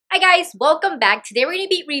guys, welcome back. Today we're going to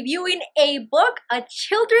be reviewing a book, a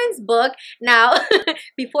children's book. Now,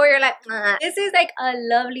 before you're like, this is like a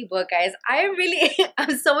lovely book, guys.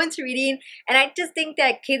 I'm so into reading, and I just think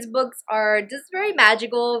that kids' books are just very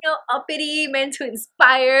magical, you know, uppity, meant to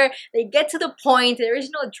inspire. They get to the point. There is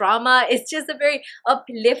no drama. It's just a very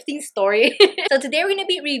uplifting story. So today we're going to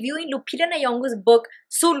be reviewing Lupita Nyong'o's book,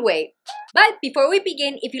 Sulwe. But before we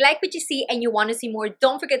begin, if you like what you see and you want to see more,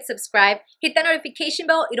 don't forget to subscribe. Hit that notification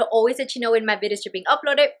bell. It'll always let you know when my videos are being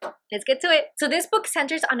uploaded. Let's get to it. So this book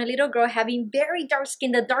centers on a little girl having very dark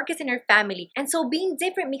skin, the darkest in her family. And so being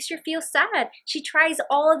different makes her feel sad. She tries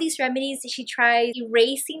all of these remedies. She tries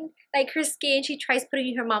erasing like her skin. She tries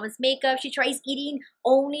putting her mama's makeup. She tries eating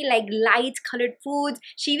only like light colored foods.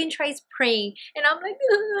 She even tries praying. And I'm like,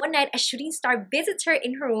 ugh. One night a shooting star visits her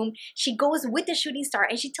in her room. She goes with the shooting star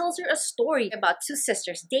and she tells her a story about two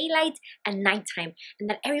sisters, daylight and nighttime, and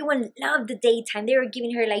that everyone loved the daytime. They were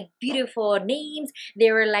giving her like beautiful names.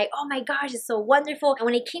 They were like, oh my gosh, it's so wonderful. And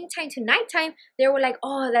when it came time to nighttime, they were like,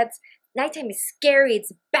 oh, nighttime is scary,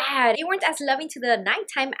 it's bad. They weren't as loving to the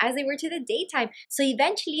nighttime as they were to the daytime. So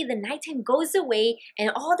eventually the nighttime goes away and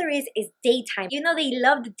all there is daytime. You know, they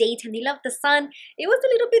loved the daytime, they loved the sun. It was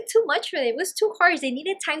a little bit too much for them. It was too harsh. They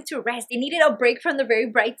needed time to rest. They needed a break from the very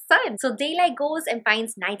bright sun. So daylight goes and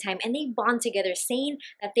finds nighttime and they bond together, saying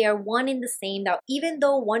that they are one in the same, that even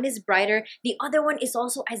though one is brighter, the other one is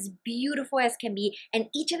also as beautiful as can be. And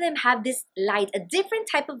each of them have this light, a different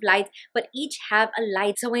type of light, but each have a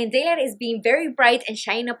light. So when daylight is being very bright and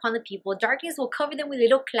shining upon the people, darkness will cover them with a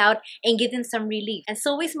little cloud and give them some relief. And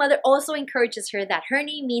Sulwe's mother also encourages her that her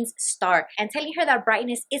name means star, and telling her that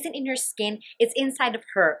brightness isn't in her skin, it's inside of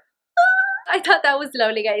her. I thought that was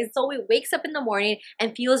lovely, guys. Sulwe wakes up in the morning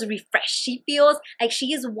and feels refreshed. She feels like she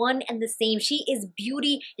is one and the same. She is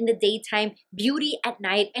beauty in the daytime, beauty at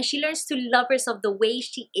night, and she learns to love herself the way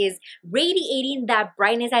she is, radiating that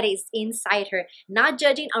brightness that is inside her, not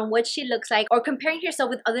judging on what she looks like or comparing herself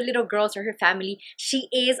with other little girls or her family. She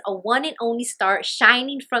is a one and only star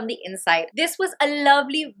shining from the inside. This was a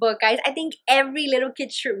lovely book, guys. I think every little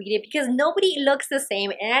kid should read it because nobody looks the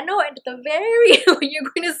same. And I know at the when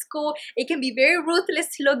you're going to school, it can be very ruthless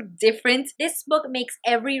to look different. This book makes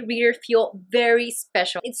every reader feel very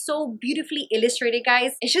special. It's so beautifully illustrated,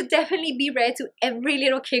 guys. It should definitely be read to every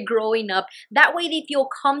little kid growing up. That way they feel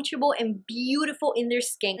comfortable and beautiful in their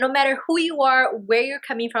skin. No matter who you are, where you're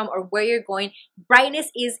coming from, or where you're going, brightness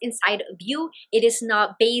is inside of you. It is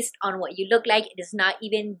not based on what you look like. It is not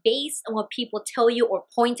even based on what people tell you or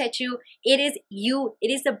point at you. It is you. It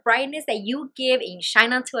is the brightness that you give and you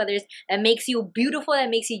shine onto others that makes you beautiful, that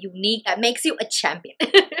makes you unique, that makes you a champion.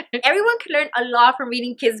 Everyone can learn a lot from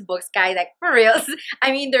reading kids' books, guys, like for reals.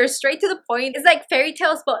 I mean, they're straight to the point. It's like fairy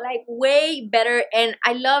tales, but like way better. And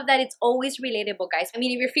I love that it's always relatable, guys. I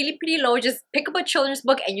mean, if you're feeling pretty low, just pick up a children's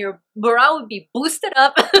book and your morale would be boosted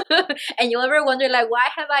up. And you'll ever wonder, like, why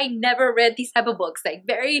have I never read these type of books? Like,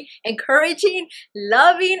 very encouraging,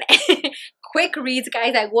 loving, quick reads,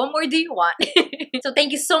 guys. Like, what more do you want? So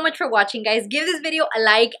thank you so much for watching, guys. Give this video a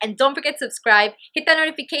like and don't forget to subscribe. Hit that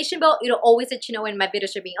notification bell. It'll always let you know when my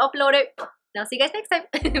videos are being uploaded. And I'll see you guys next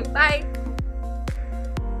time. Bye.